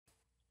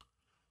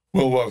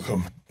Well,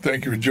 welcome.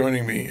 Thank you for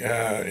joining me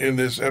in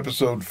this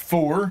episode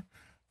 4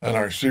 on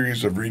our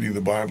series of reading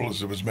the Bible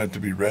as it was meant to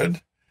be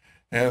read.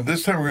 And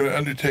this time we're going to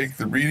undertake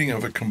the reading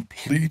of a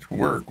complete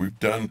work. We've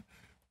done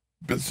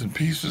bits and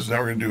pieces. Now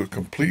we're going to do a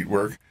complete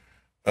work.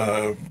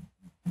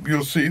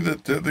 You'll see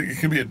that it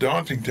can be a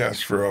daunting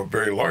task for a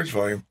very large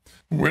volume.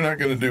 We're not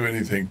going to do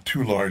anything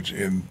too large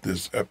in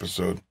this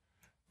episode. In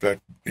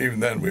fact, even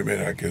then, we may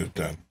not get it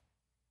done.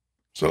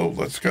 So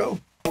let's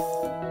go.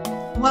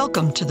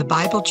 Welcome to the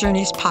Bible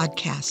Journeys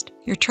podcast.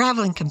 Your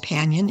traveling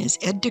companion is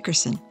Ed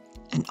Dickerson,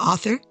 an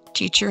author,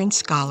 teacher, and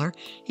scholar.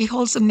 He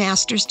holds a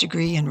master's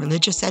degree in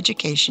religious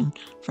education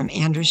from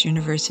Andrews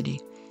University.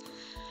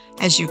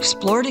 As you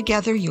explore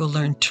together, you'll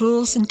learn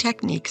tools and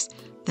techniques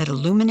that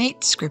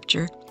illuminate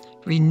Scripture,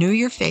 renew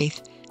your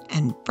faith,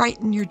 and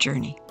brighten your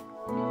journey.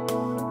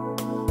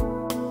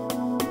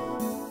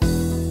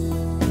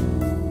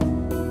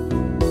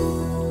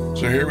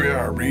 So here we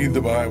are, read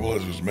the Bible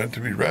as it was meant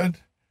to be read,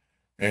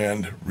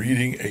 and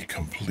reading a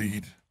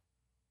complete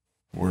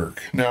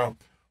work. Now,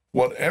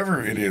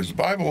 whatever it is, the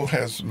Bible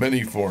has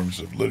many forms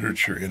of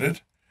literature in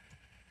it,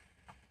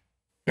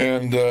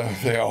 and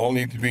they all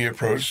need to be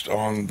approached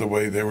on the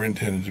way they were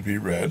intended to be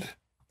read.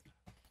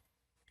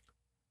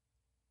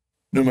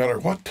 No matter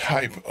what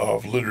type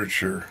of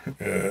literature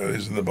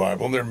is in the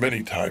Bible, there are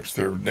many types.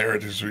 There are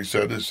narratives, we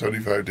said, is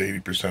 75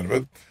 to 80% of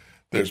it.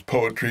 There's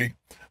poetry.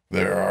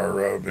 There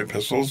are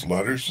epistles,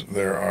 letters,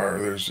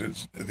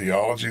 there's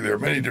theology. There are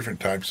many different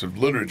types of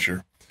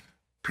literature,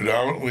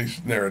 predominantly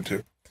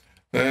narrative.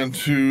 And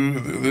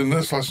in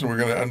this lesson, we're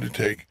going to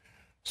undertake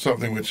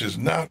something which is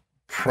not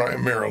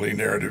primarily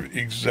narrative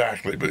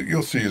exactly, but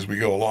you'll see as we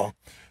go along.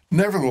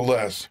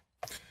 Nevertheless,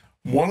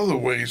 one of the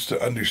ways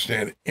to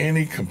understand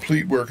any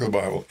complete work of the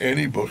Bible,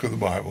 any book of the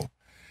Bible,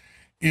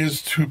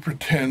 is to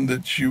pretend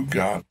that you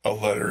got a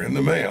letter in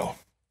the mail.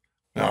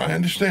 Now, I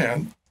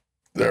understand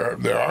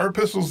there are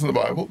epistles in the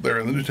Bible. They're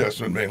in the New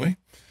Testament mainly.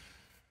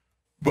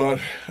 But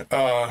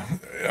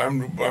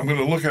I'm going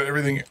to look at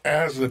everything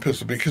as an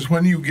epistle, because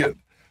when you get, at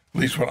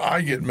least when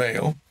I get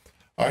mail,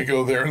 I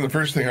go there, and the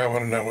first thing I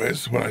want to know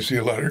is, when I see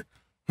a letter,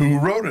 who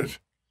wrote it?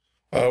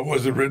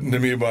 Was it written to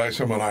me by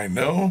someone I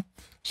know,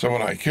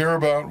 someone I care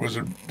about?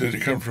 Did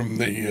it come from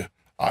the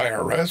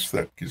IRS?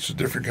 That gets a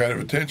different kind of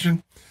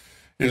attention.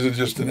 Is it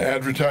just an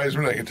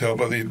advertisement? I can tell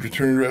by the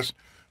return address.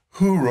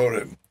 Who wrote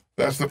it?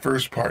 That's the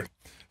first part.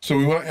 So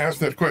we want to ask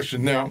that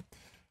question. Now,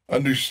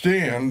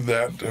 understand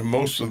that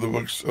most of the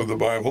books of the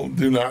Bible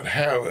do not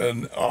have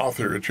an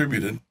author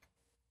attributed.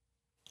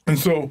 And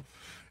so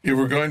if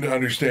we're going to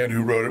understand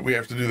who wrote it, we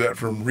have to do that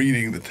from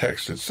reading the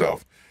text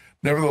itself.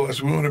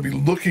 Nevertheless, we want to be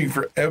looking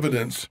for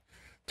evidence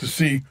to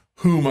see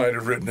who might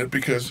have written it,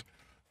 because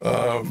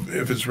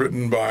if it's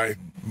written by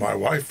my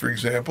wife, for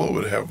example, it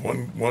would have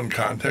one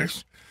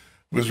context.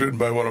 If it was written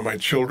by one of my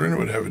children, it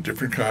would have a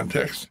different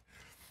context.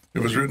 If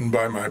it was written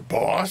by my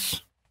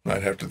boss,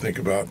 I'd have to think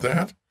about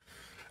that.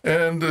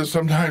 And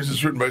sometimes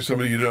it's written by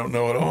somebody you don't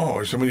know at all,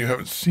 or somebody you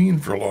haven't seen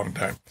for a long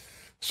time.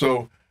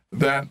 So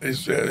that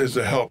is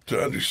a help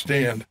to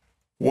understand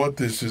what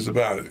this is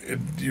about.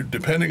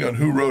 Depending on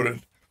who wrote it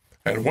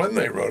and when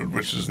they wrote it,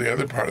 which is the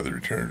other part of the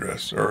return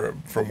address, or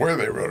from where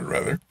they wrote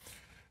it,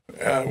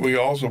 rather, we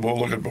also will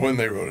look at when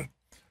they wrote it.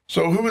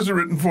 So who was it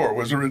written for?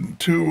 Was it written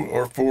to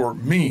or for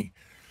me,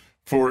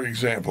 for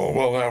example?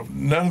 Well, now,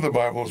 none of the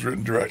Bible is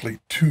written directly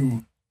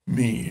to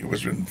me. It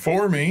was written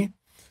for me,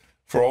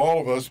 for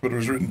all of us, but it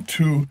was written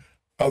to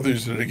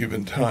others at a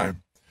given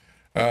time.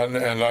 And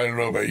I don't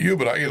know about you,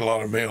 but I get a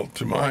lot of mail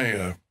to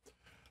my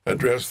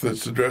address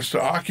that's addressed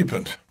to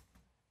occupant.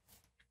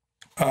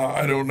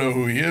 I don't know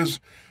who he is,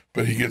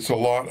 but he gets a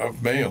lot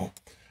of mail.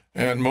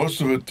 And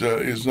most of it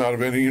is not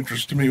of any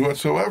interest to me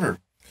whatsoever.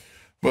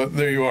 But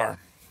there you are.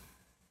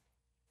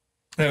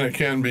 And it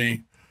can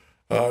be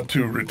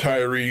to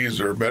retirees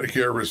or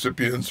Medicare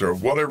recipients or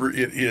whatever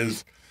it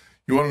is.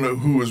 You want to know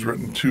who was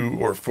written to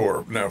or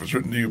for. Now, if it's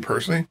written to you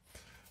personally,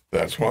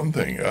 that's one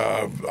thing.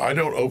 I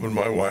don't open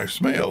my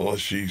wife's mail unless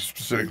she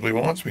specifically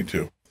wants me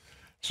to.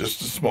 It's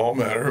just a small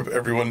matter of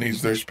everyone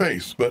needs their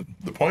space. But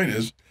the point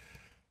is,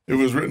 if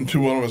it was written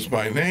to one of us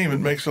by name, it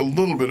makes a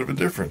little bit of a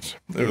difference.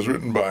 If it was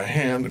written by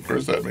hand, of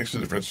course, that makes a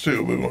difference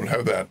too. We won't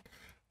have that.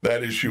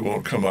 That issue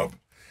won't come up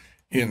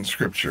in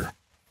Scripture.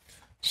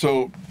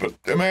 So, but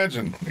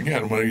imagine,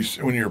 again,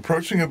 when you're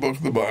approaching a book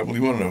of the Bible,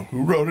 you want to know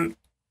who wrote it,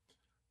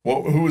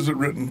 who was it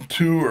written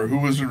to, or who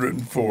was it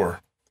written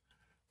for?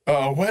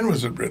 When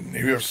was it written?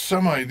 You have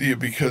some idea,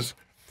 because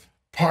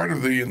part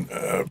of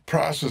the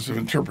process of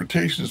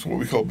interpretation is what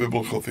we call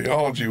biblical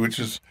theology, which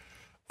is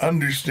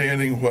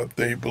understanding what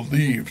they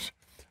believed.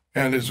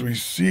 And as we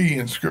see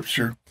in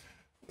Scripture,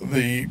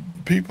 the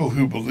people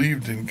who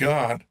believed in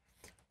God,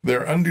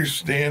 their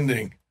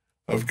understanding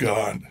of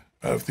God,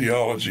 of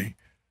theology,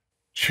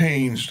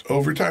 changed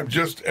over time,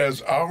 just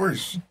as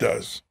ours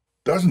does,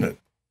 doesn't it?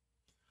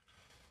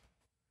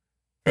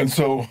 And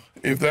so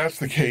if that's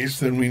the case,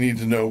 then we need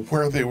to know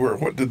where they were.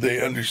 What did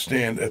they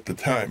understand at the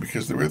time?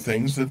 Because there were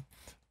things that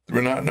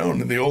were not known.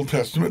 In the Old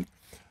Testament,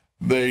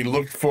 They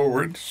looked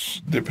forward,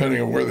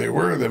 depending on where they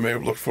were, they may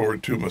have looked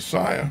forward to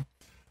Messiah,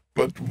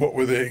 but what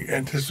were they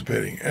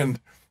anticipating? And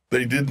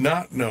they did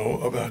not know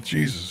about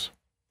Jesus.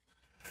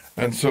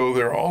 And so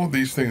there are all of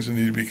these things that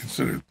need to be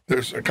considered.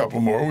 There's a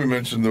couple more. We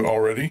mentioned them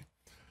already.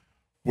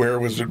 Where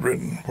was it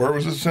written? Where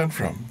was it sent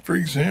from? For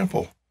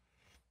example,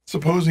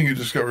 supposing you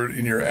discovered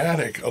in your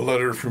attic a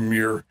letter from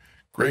your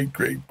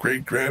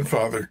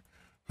great-great-great-grandfather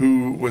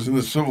who was in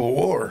the Civil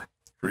War,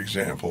 for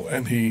example,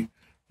 and he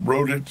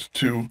wrote it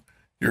to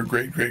your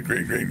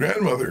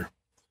great-great-great-great-grandmother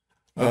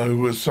who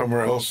was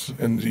somewhere else,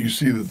 and you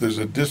see that there's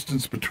a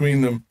distance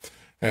between them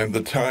and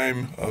the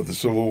time of the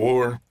Civil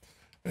War,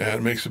 and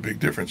it makes a big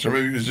difference. Or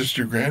maybe it was just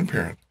your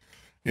grandparent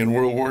in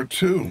World War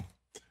II,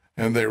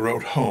 and they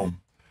wrote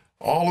home.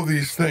 All of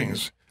these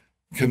things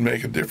can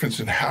make a difference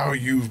in how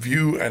you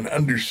view and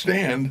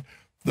understand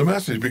the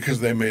message, because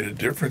they made a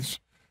difference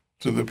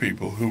to the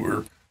people who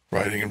were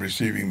writing and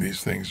receiving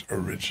these things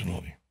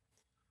originally.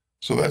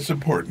 So that's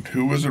important.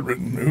 Who was it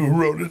written? Who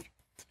wrote it?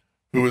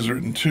 Who was it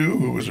written to?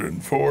 Who was it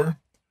written for?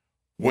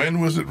 When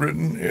was it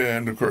written?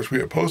 And of course we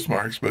have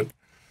postmarks, but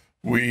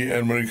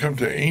when we come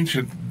to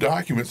ancient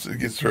documents, it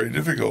gets very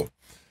difficult,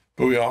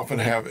 but we often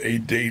have a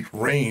date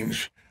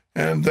range,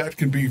 and that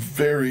can be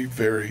very,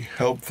 very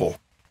helpful.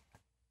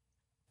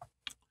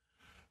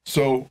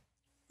 So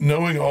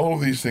knowing all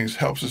of these things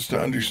helps us to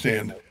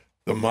understand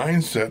the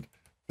mindset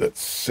that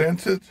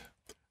sent it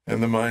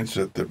and the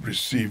mindset that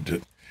received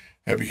it.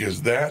 And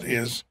because that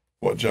is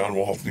what John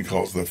Walton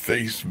calls the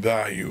face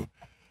value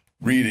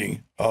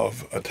reading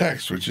of a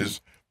text, which is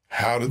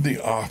what did the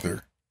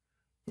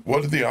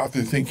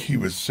author think he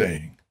was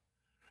saying?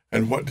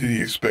 And what did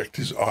he expect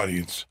his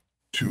audience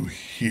to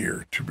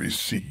hear, to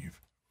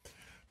receive?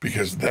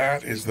 Because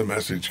that is the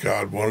message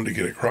God wanted to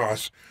get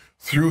across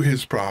through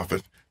his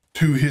prophet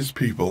to his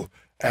people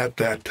at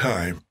that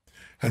time.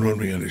 And when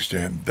we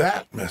understand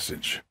that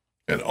message,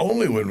 and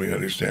only when we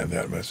understand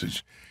that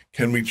message,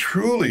 can we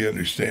truly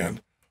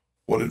understand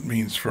what it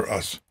means for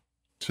us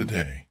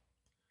today.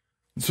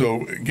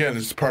 So again,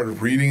 it's part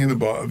of reading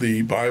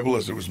the Bible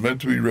as it was meant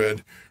to be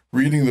read,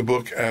 reading the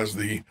book as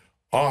the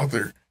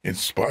author,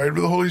 inspired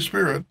by the Holy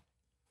Spirit,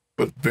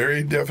 but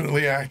very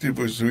definitely active,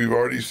 as we've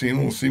already seen,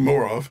 we'll see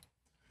more of,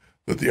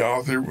 that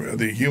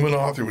the human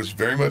author was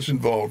very much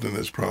involved in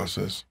this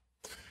process,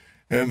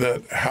 and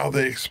that how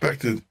they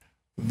expected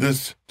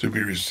this to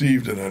be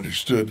received and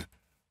understood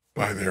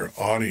by their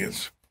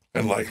audience,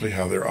 and likely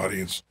how their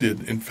audience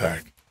did, in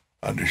fact,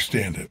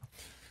 understand it.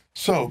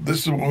 So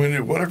this is what we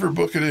do, whatever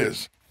book it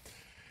is.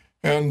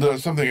 And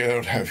something I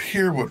don't have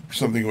here, but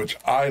something which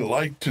I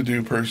like to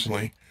do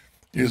personally,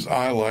 is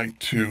I like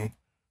to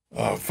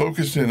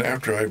focus in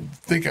after I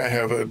think I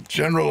have a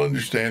general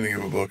understanding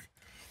of a book,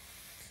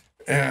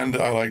 and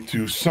I like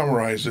to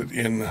summarize it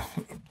in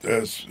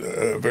as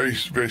very,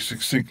 very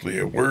succinctly,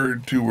 a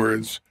word, 2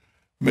 words,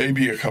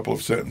 maybe a couple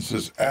of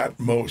sentences at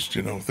most.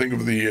 Think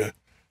of the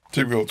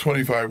typical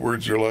 25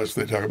 words or less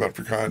they talk about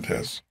for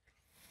contests.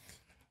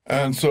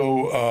 And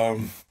so,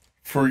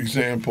 for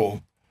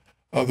example,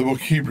 the book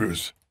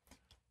Hebrews,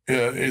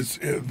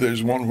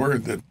 there's one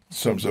word that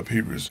sums up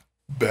Hebrews: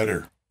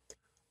 better.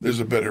 There's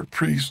a better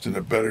priest and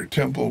a better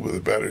temple with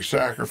a better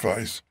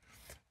sacrifice.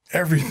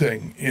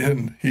 Everything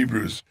in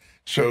Hebrews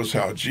shows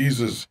how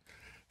Jesus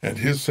and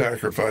his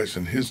sacrifice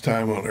and his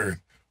time on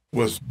earth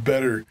was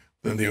better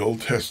than the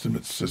Old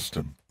Testament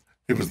system.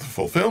 It was the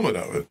fulfillment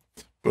of it,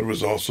 but it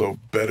was also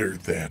better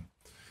than.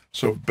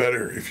 So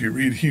better, if you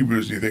read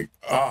Hebrews, you think,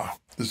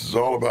 this is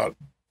all about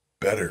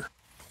better.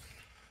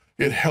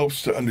 It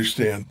helps to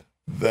understand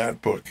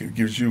that book. It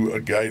gives you a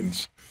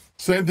guidance.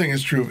 Same thing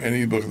is true of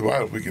any book of the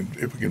Bible.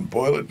 If we can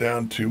boil it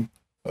down to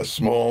a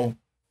small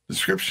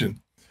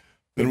description,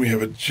 then we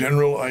have a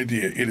general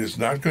idea. It is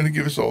not going to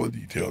give us all the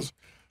details,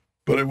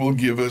 but it will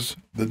give us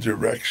the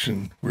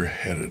direction we're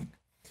headed.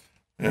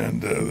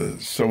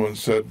 And someone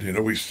said,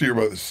 we steer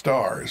by the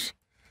stars,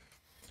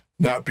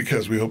 not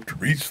because we hope to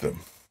reach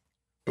them,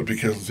 but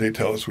because they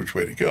tell us which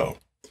way to go.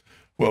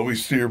 Well, we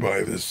steer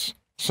by this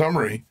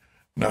summary,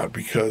 not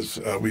because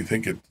we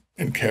think it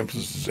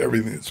encompasses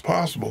everything that's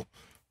possible,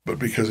 but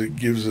because it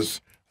gives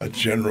us a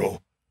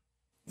general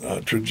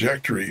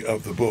trajectory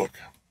of the book.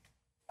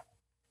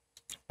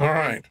 All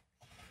right.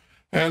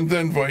 And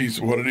then what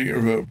did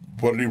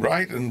he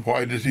write, and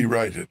why did he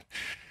write it?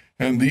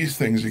 And these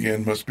things,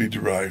 again, must be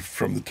derived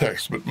from the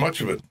text, but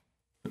much of it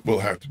will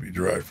have to be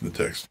derived from the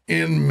text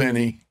in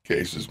many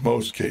cases,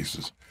 most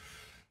cases.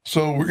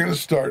 So we're going to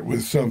start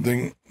with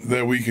something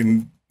that we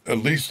can at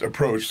least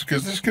approach,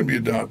 because this can be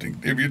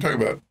daunting. If you talk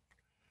about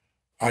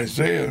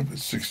Isaiah,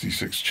 it's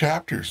 66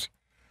 chapters,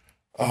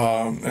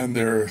 and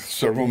there are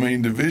several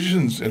main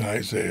divisions in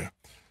Isaiah.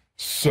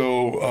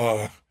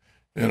 So,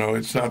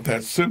 it's not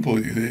that simple.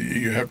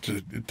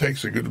 It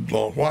takes a good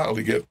long while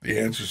to get the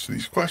answers to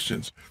these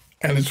questions.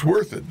 And it's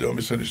worth it, don't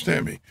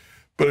misunderstand me.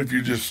 But if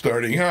you're just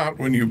starting out,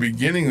 when you're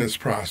beginning this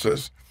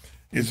process,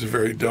 it's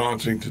very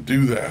daunting to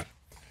do that.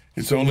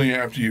 It's only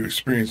after you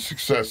experience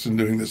success in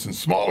doing this in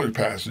smaller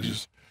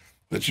passages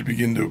that you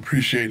begin to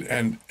appreciate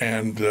and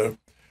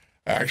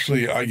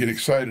Actually, I get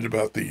excited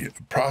about the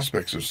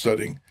prospects of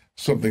studying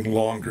something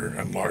longer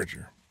and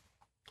larger.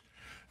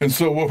 And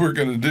so what we're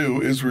going to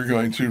do is we're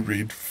going to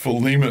read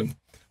Philemon.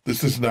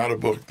 This is not a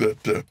book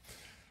that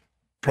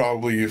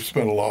probably you've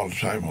spent a lot of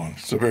time on.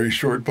 It's a very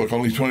short book,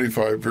 only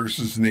 25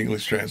 verses in the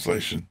English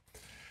translation.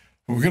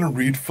 And we're going to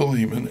read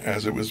Philemon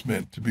as it was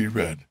meant to be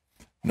read.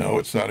 No,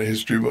 it's not a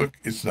history book.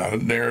 It's not a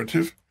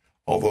narrative,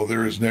 although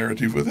there is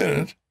narrative within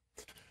it.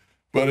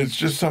 But it's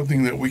just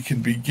something that we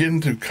can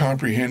begin to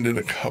comprehend in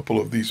a couple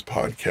of these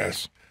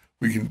podcasts.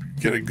 We can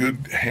get a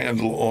good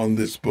handle on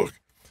this book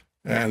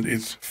and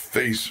its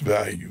face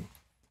value.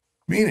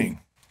 Meaning,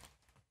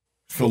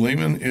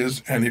 Philemon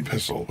is an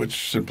epistle,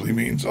 which simply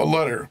means a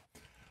letter.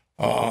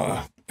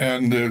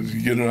 And to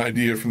get an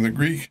idea from the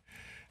Greek,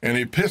 an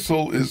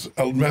epistle is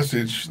a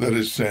message that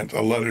is sent,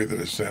 a letter that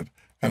is sent.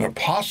 An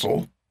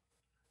apostle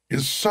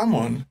is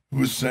someone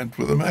who is sent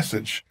with a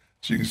message.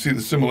 So you can see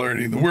the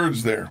similarity in the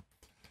words there.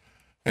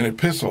 An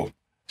epistle.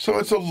 So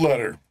it's a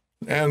letter.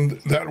 And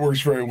that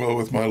works very well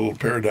with my little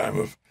paradigm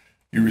of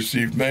you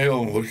received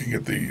mail and looking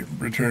at the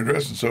return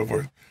address and so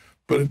forth.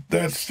 But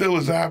that still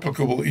is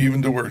applicable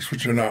even to works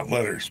which are not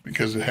letters,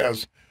 because it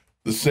has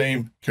the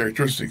same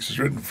characteristics. It's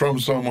written from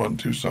someone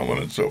to someone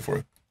and so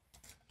forth.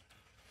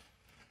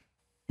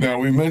 Now,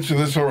 we mentioned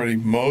this already.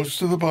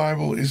 Most of the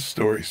Bible is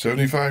story.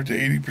 75 to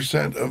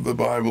 80% of the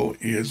Bible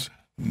is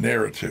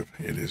narrative.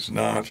 It is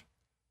not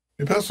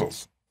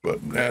epistles. But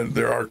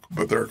there are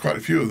quite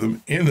a few of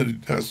them in the New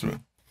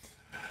Testament.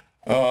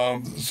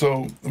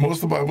 So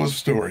most of the Bible is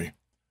story.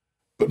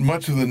 But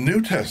much of the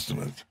New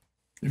Testament,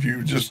 if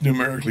you just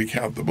numerically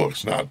count the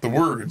books, not the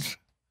words,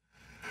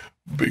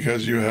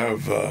 because you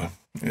have,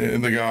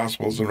 in the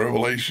Gospels and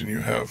Revelation, you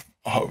have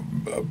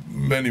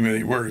many,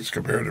 many words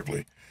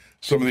comparatively.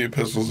 Some of the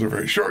epistles are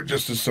very short,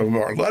 just as some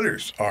of our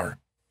letters are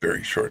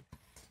very short.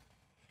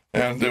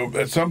 And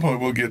at some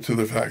point, we'll get to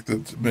the fact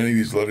that many of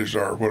these letters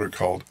are what are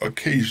called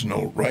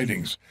occasional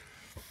writings.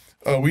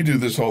 We do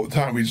this all the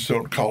time. We just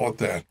don't call it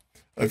that.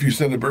 If you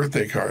send a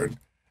birthday card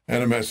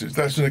and a message,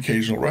 that's an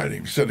occasional writing.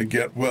 If you send a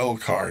get well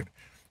card,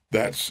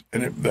 that's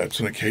an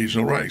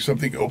occasional writing.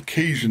 Something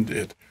occasioned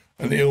it,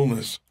 an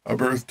illness, a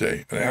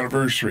birthday, an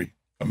anniversary,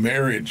 a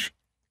marriage,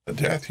 a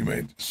death. You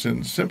may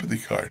send a sympathy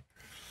card.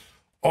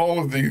 All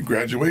of the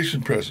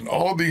graduation present,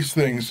 all of these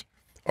things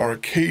are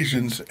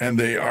occasions, and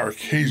they are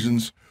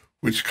occasions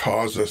which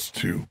cause us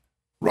to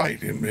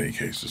write in many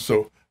cases.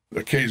 So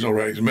occasional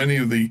writings, many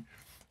of the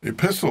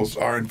epistles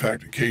are in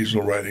fact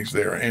occasional writings.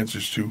 They are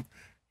answers to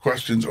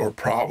questions or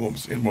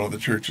problems in one of the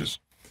churches.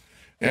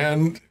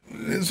 And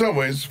in some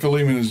ways,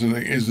 Philemon is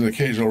an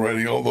occasional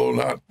writing, although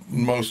not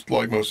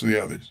like most of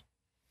the others.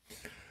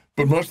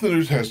 But most of the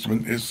New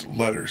Testament is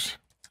letters,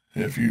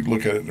 if you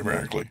look at it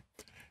numerically.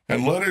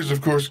 And letters,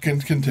 of course,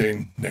 can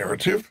contain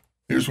narrative.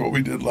 Here's what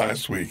we did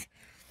last week.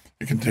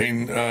 It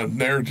contains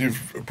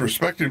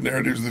perspective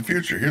narratives of the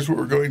future. Here's what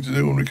we're going to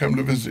do when we come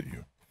to visit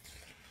you.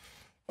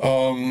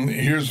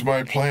 Here's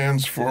my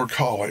plans for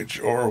college,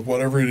 or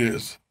whatever it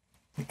is.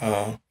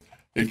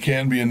 It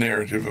can be a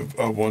narrative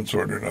of one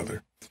sort or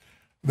another.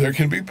 There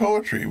can be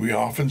poetry. We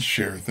often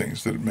share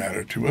things that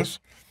matter to us,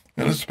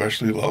 and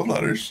especially love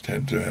letters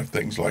tend to have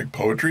things like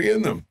poetry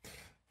in them,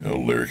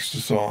 lyrics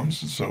to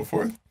songs and so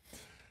forth.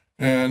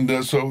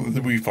 And so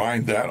we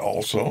find that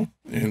also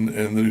in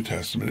the New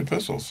Testament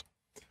epistles.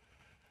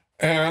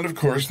 And, of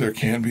course, there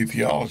can be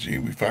theology.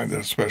 We find that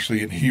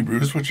especially in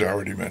Hebrews, which I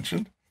already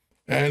mentioned,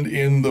 and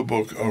in the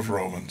book of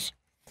Romans.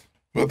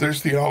 But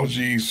there's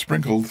theology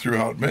sprinkled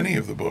throughout many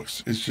of the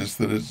books. It's just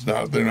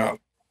that they're not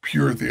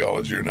pure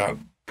theology or not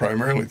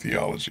primarily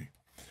theology.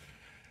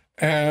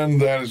 And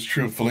that is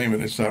true of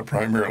Philemon. It's not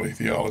primarily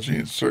theology.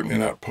 It's certainly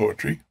not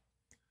poetry.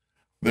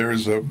 There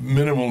is a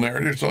minimal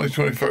narrative. It's only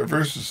 25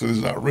 verses, so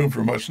there's not room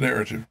for much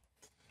narrative.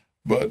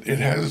 But it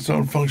has its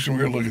own function.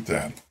 We're going to look at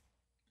that.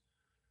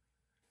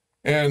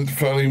 And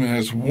Philemon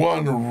has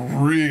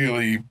one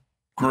really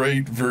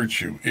great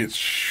virtue. It's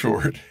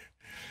short.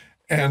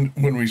 And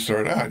when we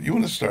start out, you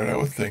want to start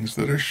out with things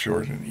that are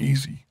short and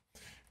easy.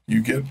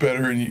 You get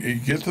better and you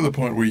get to the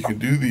point where you can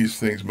do these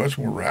things much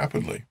more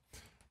rapidly.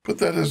 But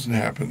that doesn't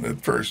happen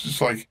at first. It's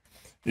like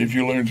if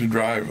you learn to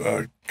drive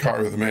a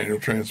car with a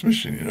manual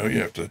transmission, you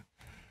have to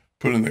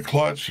put in the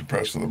clutch and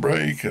press on the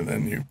brake, and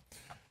then you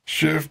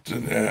shift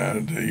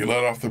and you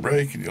let off the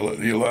brake, and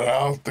you let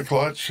out the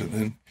clutch, and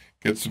then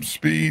get some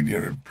speed,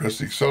 press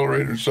the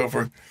accelerator and so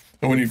forth.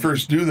 And when you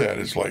first do that,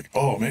 it's like,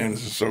 oh man,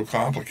 this is so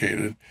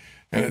complicated.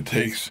 And it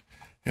takes,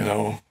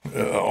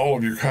 all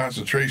of your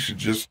concentration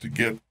just to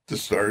get to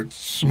start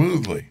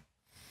smoothly.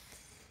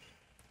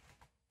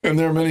 And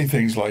there are many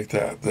things like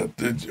that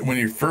when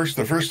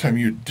the first time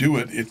you do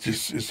it,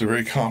 it's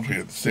very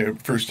complicated. The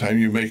first time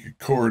you make a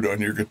chord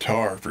on your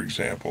guitar, for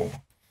example,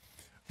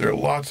 there are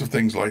lots of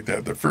things like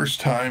that. The first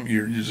time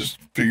you're just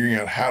figuring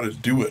out how to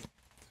do it.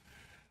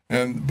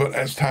 But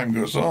as time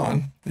goes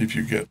on, if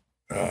you get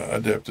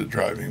adept at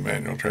driving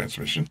manual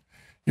transmission,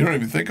 you don't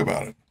even think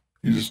about it.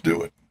 You just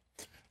do it.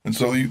 And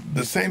so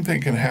the same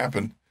thing can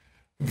happen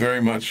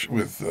very much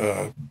with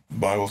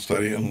Bible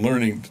study and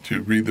learning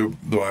to read the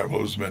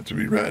Bible as meant to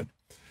be read.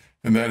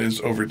 And that is,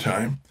 over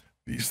time,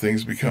 these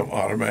things become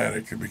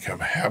automatic. They become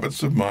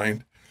habits of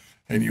mind,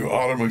 and you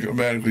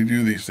automatically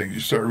do these things. You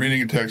start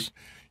reading a text,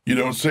 you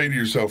don't say to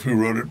yourself who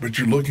wrote it, but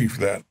you're looking for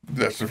that.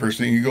 That's the first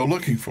thing you go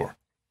looking for.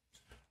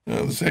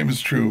 The same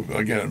is true,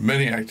 again, of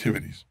many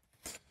activities.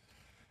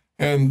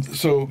 And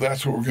so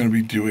that's what we're going to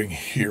be doing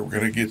here. We're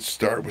going to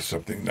start with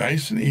something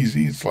nice and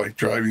easy. It's like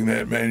driving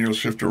that manual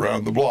shift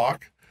around the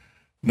block,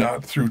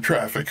 not through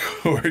traffic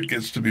where it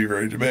gets to be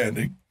very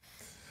demanding,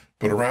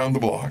 but around the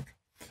block,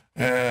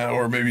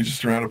 or maybe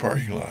just around a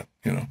parking lot.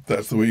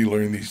 That's the way you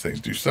learn these things.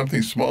 Do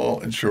something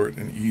small and short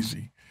and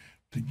easy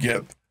to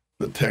get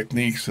the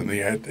techniques and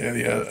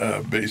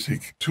the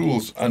basic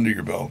tools under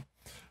your belt.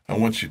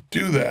 And once you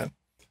do that,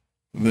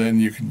 then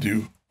you can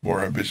do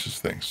more ambitious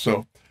things.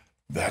 So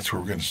that's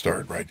where we're going to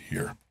start right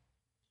here.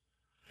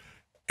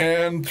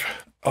 And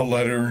a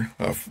letter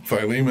of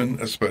Philemon,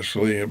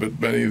 especially,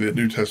 but many of the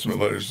New Testament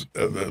letters,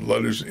 the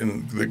letters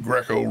in the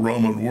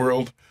Greco-Roman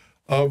world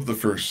of the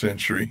first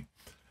century,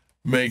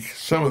 make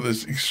some of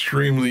this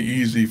extremely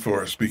easy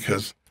for us,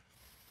 because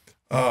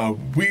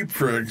we,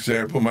 for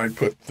example, might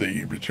put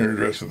the return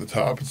address at the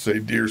top and say,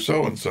 "Dear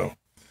so-and-so."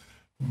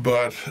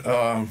 But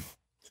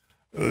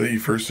the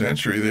first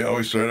century, they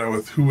always started out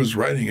with who was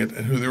writing it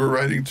and who they were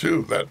writing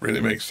to. That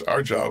really makes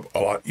our job a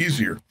lot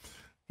easier.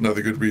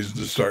 Another good reason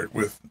to start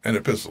with an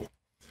epistle.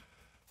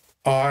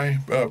 I,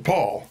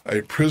 Paul,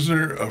 a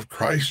prisoner of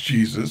Christ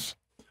Jesus,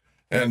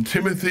 and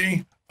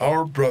Timothy,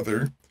 our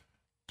brother,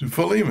 to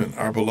Philemon,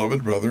 our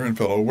beloved brother and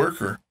fellow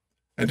worker,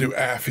 and to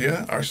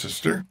Apphia, our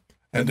sister,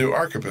 and to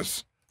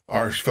Archippus,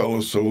 our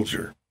fellow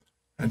soldier,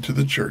 and to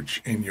the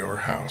church in your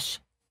house.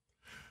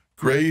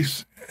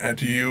 Grace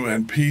to you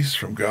and peace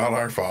from God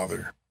our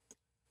Father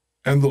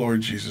and the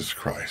Lord Jesus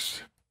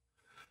Christ.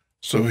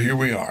 So here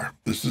we are.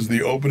 This is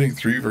the opening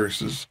 3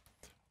 verses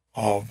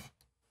of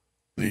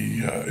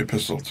the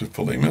epistle to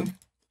Philemon.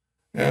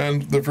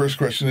 And the first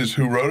question is,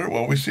 who wrote it?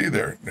 Well, we see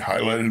there,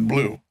 highlighted in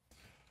blue.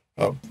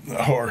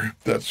 Or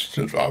that's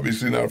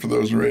obviously not for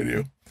those in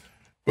radio.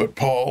 But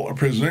Paul, a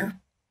prisoner,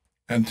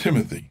 and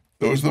Timothy.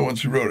 Those are the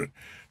ones who wrote it.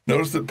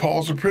 Notice that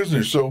Paul's a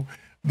prisoner, so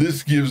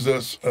this gives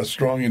us a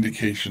strong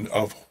indication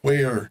of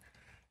where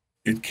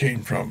it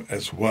came from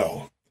as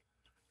well.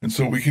 And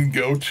so we can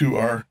go to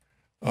our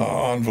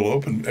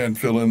envelope and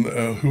fill in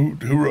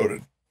who wrote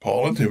it.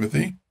 Paul and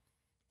Timothy,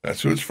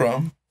 that's who it's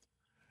from.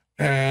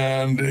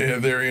 And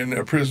they're in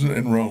a prison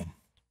in Rome.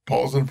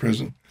 Paul's in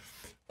prison.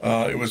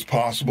 It was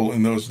possible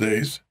in those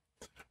days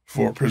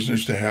for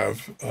prisoners to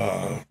have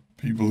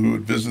people who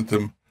would visit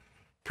them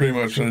pretty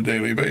much on a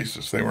daily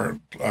basis. They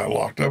weren't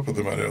locked up with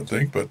them, I don't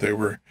think, but they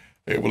were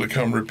able to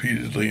come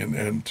repeatedly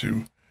and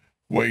to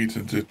wait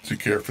and to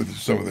care for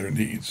some of their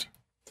needs.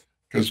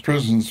 Because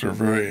prisons were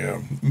very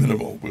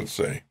minimal, we'll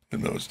say,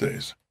 in those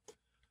days.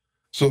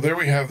 So there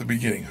we have the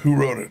beginning. Who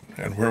wrote it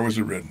and where was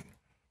it written?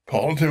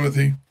 Paul and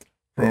Timothy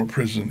from a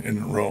prison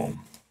in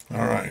Rome.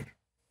 All right.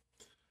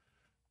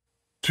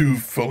 To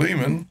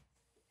Philemon,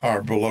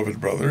 our beloved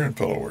brother and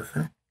fellow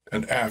worker,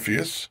 and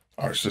Apphia,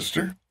 our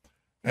sister,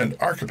 and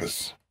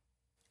Archippus,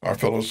 our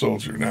fellow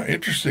soldier. Now,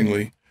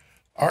 interestingly,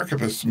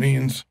 Archippus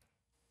means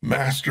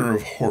master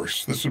of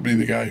horse. This would be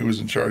the guy who was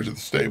in charge of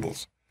the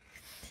stables.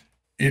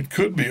 It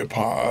could be a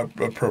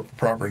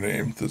proper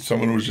name, that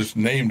someone was just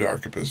named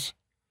Archippus,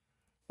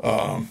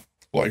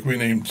 like we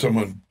named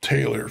someone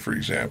Taylor, for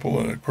example.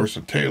 And of course,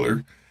 a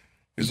tailor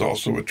is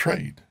also a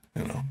trade,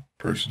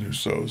 person who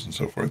sews and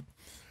so forth.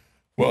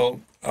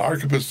 Well,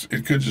 Archippus,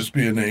 it could just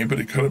be a name, but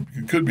it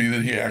could be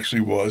that he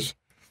actually was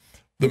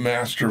the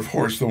master of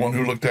horse, the one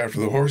who looked after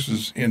the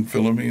horses in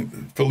Philemon's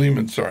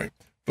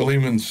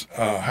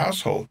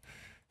household,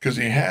 because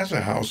he has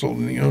a household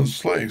and he owns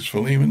slaves.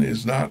 Philemon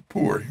is not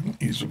poor.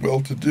 He's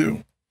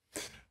well-to-do.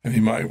 And he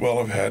might well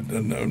have had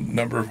a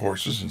number of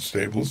horses and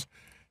stables.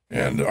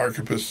 And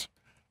Archippus,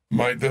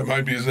 that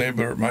might be his name,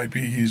 but it might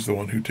be he's the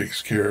one who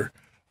takes care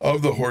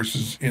of the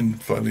horses in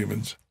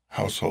Philemon's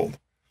household.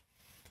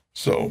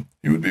 So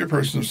he would be a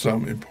person of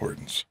some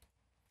importance.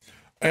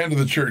 And to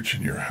the church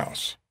in your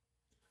house.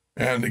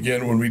 And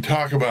again, when we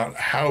talk about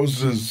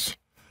houses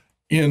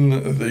in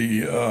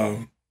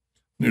the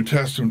New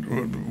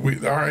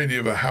Testament, our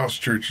idea of a house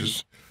church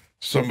is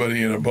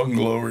somebody in a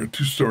bungalow or a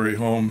 2-story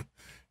home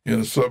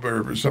in a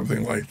suburb or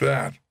something like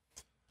that,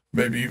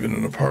 maybe even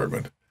an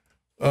apartment.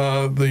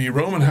 The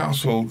Roman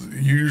household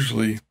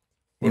usually,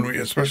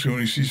 especially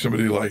when we see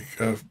somebody like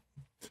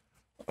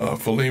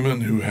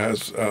Philemon, who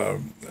has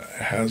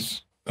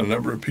a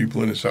number of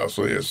people in his house,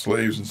 so he has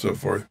slaves and so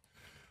forth,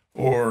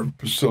 or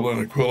Priscilla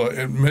and Aquila,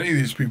 and many of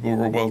these people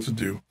were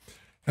well-to-do,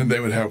 and they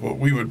would have what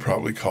we would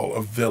probably call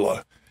a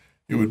villa.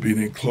 It would be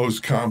an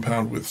enclosed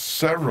compound with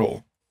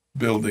several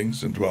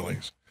buildings and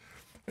dwellings,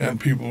 and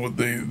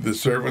the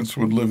servants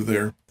would live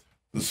there,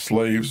 the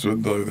slaves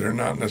would live there,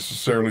 not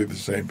necessarily the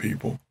same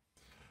people,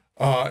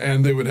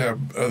 and they would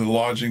have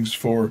lodgings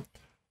for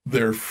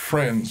their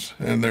friends,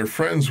 and their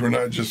friends were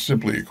not just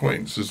simply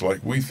acquaintances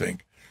like we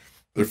think.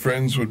 Their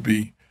friends would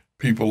be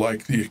people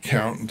like the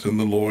accountant and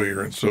the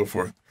lawyer and so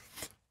forth.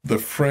 The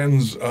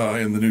friends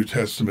in the New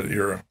Testament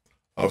era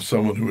of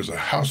someone who was a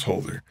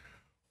householder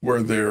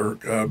were their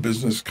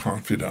business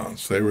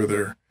confidants. They were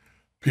their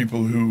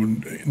people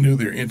who knew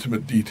their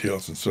intimate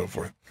details and so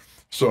forth.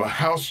 So a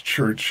house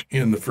church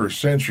in the first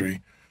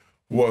century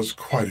was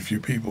quite a few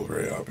people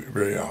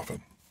very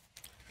often.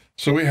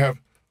 So we have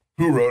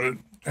who wrote it,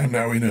 and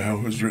now we know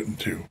who it's written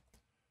to.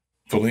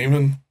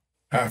 Philemon,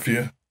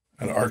 Apphia,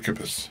 and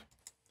Archippus.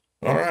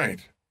 All right.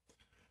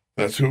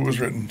 That's who it was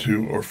written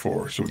to or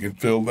for, so we can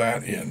fill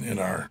that in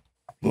our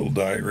little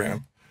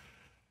diagram.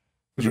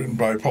 It was written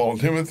by Paul and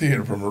Timothy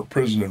and from a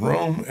prison in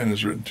Rome, and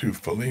is written to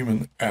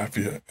Philemon,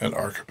 Apphia, and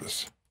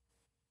Archippus.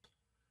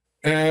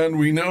 And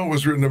we know it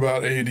was written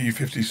about AD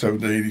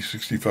 57 to AD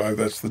 65.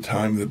 That's the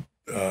time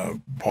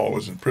that Paul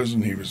was in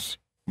prison. He was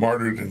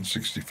martyred in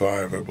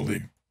 65, I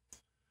believe.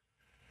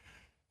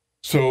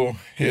 So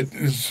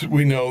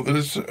we know that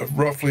it's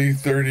roughly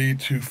 30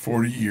 to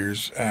 40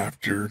 years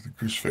after the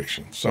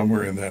crucifixion,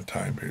 somewhere in that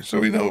time period.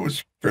 So we know it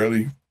was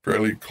fairly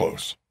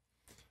close.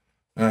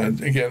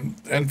 And again,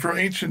 and for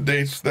ancient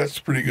dates, that's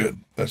pretty good.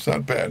 That's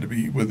not bad to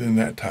be within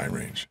that time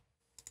range.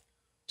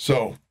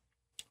 So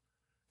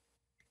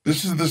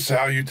this is the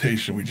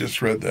salutation. We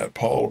just read that.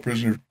 Paul, a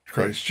prisoner of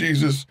Christ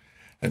Jesus,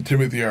 and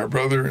Timothy, our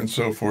brother, and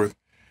so forth.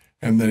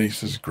 And then he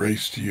says,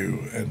 grace to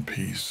you and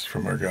peace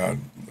from our God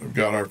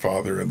our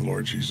Father, and the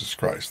Lord Jesus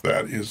Christ.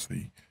 That is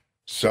the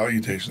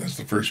salutation. That's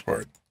the first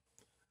part.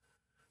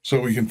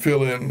 So we can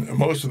fill in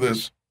most of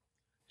this.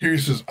 Here he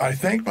says, I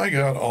thank my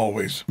God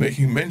always,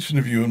 making mention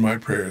of you in my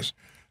prayers,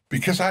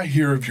 because I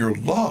hear of your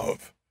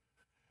love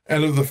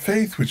and of the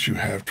faith which you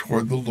have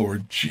toward the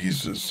Lord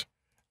Jesus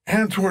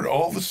and toward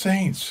all the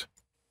saints.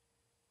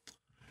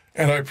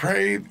 And I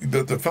pray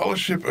that the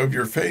fellowship of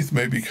your faith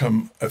may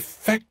become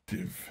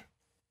effective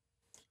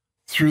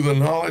through the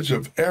knowledge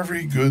of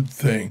every good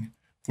thing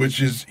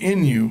which is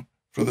in you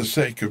for the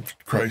sake of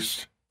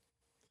Christ.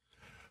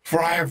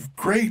 For I have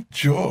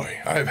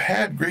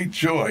had great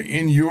joy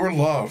in your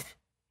love,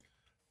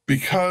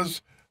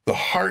 because the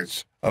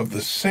hearts of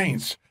the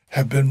saints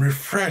have been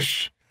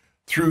refreshed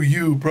through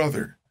you,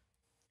 brother.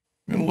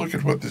 I'm going to look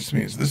at what this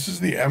means. This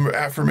is the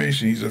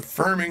affirmation. He's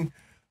affirming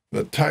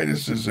that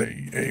Titus is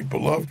a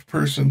beloved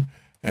person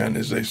and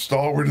is a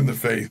stalwart in the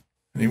faith,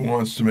 and he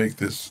wants to make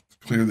this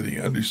clear that he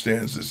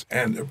understands this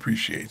and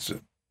appreciates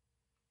it.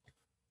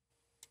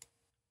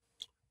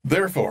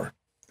 Therefore,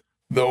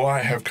 though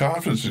I have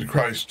confidence in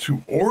Christ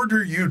to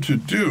order you to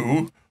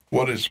do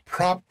what is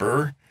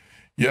proper,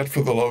 yet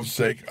for the love's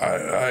sake,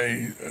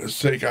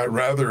 I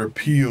rather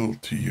appeal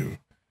to you,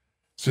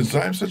 since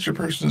I am such a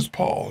person as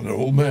Paul, an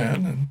old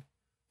man, and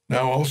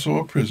now also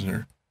a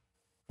prisoner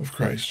of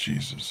Christ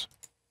Jesus.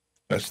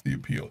 That's the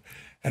appeal.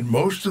 And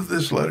most of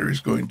this letter is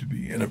going to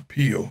be an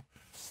appeal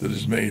that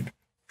is made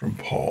from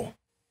Paul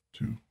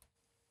to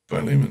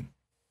Philemon.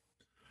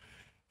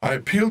 I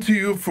appeal to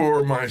you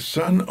for my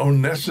son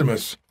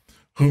Onesimus,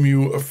 whom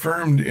you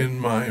affirmed in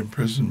my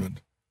imprisonment,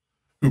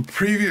 who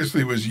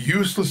previously was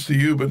useless to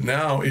you, but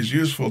now is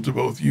useful to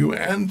both you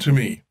and to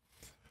me.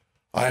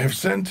 I have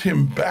sent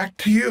him back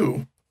to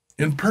you,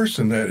 in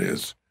person that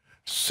is,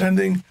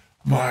 sending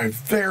my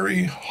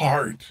very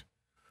heart,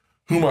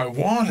 whom I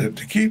wanted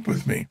to keep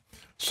with me,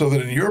 so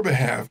that in your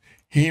behalf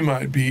he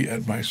might be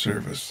at my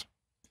service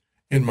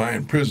in my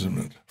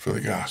imprisonment for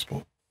the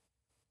gospel.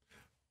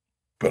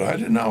 But I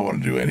did not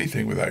want to do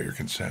anything without your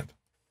consent,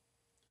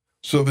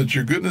 so that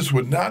your goodness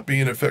would not be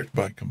in effect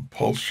by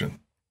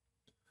compulsion,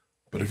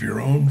 but of your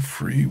own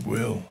free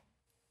will.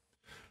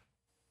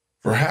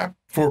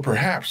 For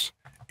perhaps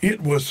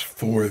it was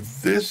for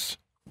this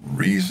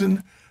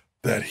reason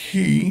that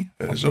he,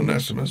 that is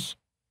Onesimus,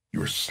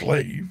 your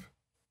slave,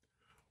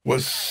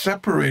 was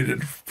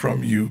separated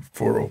from you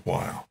for a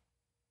while,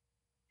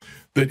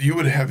 that you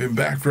would have him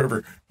back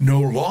forever, no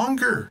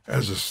longer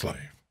as a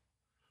slave,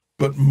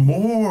 but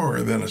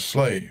more than a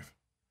slave,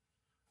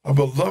 a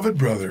beloved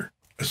brother,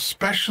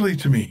 especially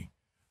to me,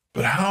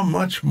 but how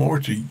much more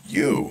to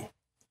you,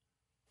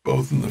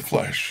 both in the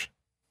flesh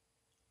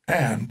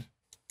and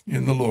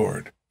in the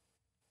Lord.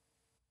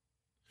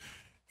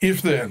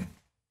 If then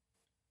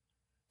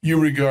you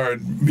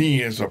regard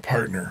me as a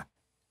partner,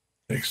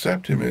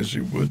 accept him as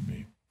you would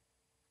me.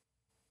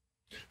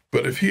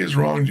 But if he has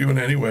wronged you in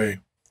any way,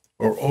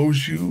 or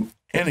owes you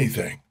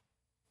anything,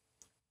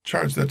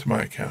 charge that to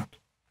my account.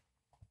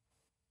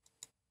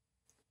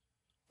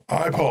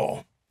 I,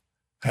 Paul,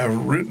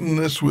 have written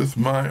this with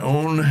my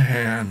own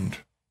hand.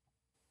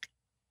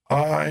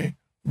 I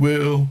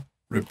will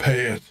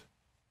repay it.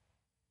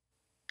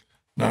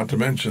 Not to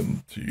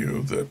mention to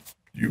you that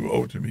you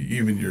owe to me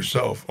even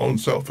yourself, own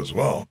self as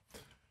well.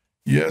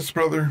 Yes,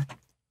 brother,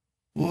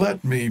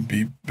 let me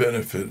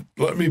benefit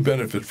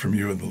from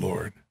you in the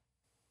Lord.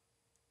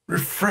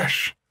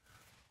 Refresh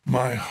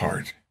my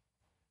heart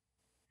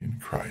in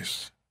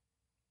Christ.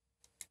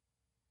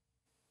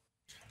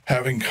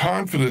 Having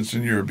confidence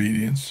in your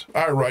obedience,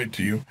 I write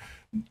to you,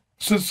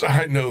 since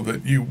I know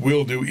that you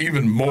will do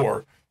even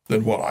more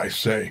than what I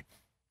say.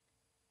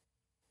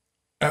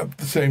 At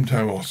the same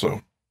time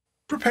also,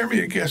 prepare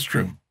me a guest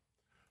room,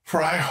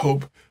 for I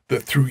hope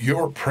that through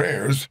your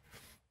prayers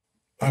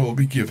I will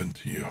be given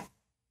to you.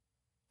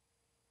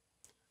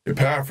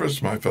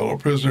 Epaphras, my fellow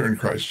prisoner in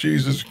Christ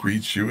Jesus,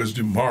 greets you, as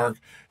do Mark,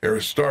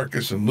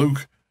 Aristarchus, and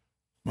Luke,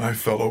 my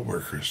fellow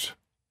workers.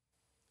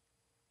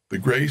 The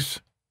grace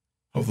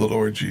of the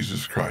Lord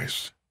Jesus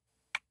Christ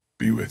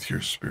be with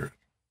your spirit.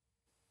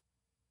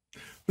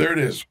 There it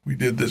is. We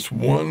did this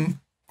one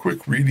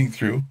quick reading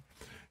through,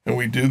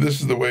 and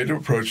this is the way to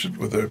approach it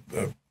with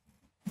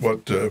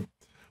what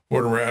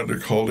Morton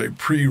Radler called a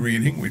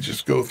pre-reading. We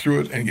just go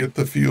through it and get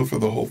the feel for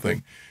the whole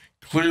thing.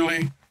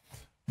 Clearly,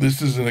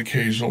 this is an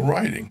occasional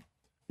writing.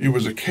 It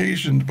was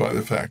occasioned by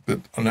the fact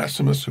that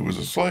Onesimus, who was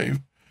a slave,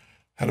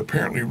 had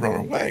apparently run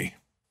away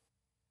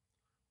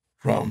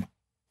from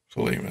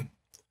Philemon.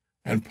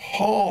 And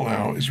Paul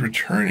now is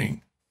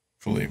returning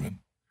Philemon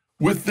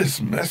with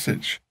this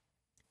message.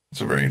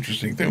 It's a very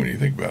interesting thing when you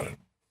think about it.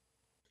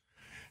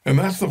 And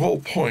that's the whole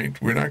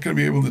point. We're not going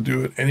to be able to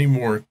do it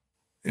anymore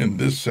in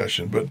this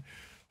session, but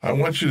I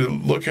want you to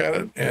look at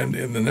it, and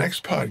in the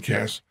next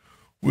podcast,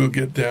 we'll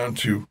get down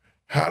to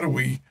how do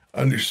we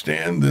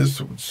understand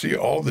this, see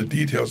all the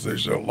details.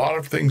 There's a lot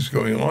of things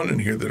going on in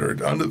here that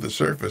are under the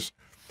surface,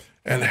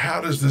 and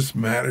how does this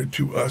matter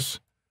to us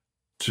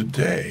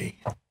today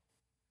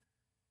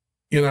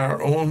in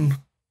our own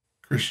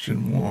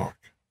Christian walk?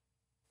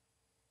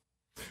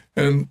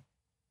 And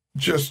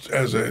just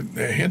as a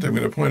hint, I'm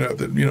going to point out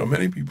that,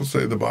 many people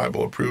say the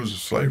Bible approves of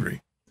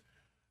slavery.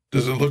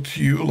 Does it look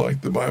to you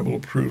like the Bible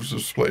approves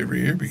of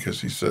slavery here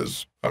because he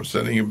says, I'm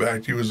sending him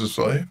back to you as a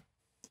slave?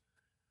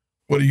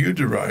 What do you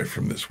derive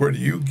from this? What do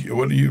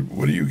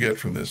you get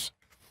from this?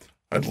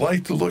 I'd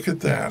like to look at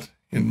that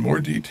in more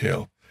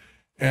detail,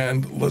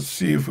 and let's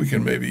see if we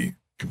can maybe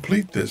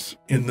complete this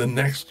in the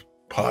next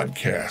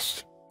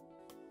podcast.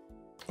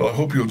 Well, I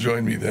hope you'll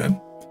join me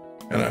then,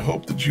 and I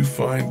hope that you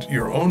find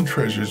your own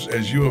treasures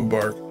as you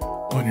embark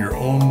on your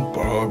own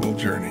Bible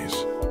journeys.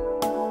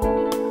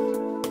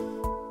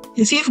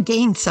 If you've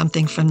gained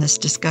something from this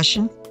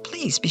discussion,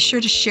 please be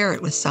sure to share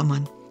it with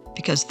someone,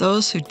 because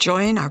those who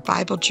join our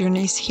Bible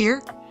journeys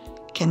here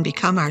can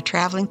become our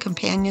traveling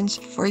companions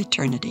for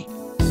eternity.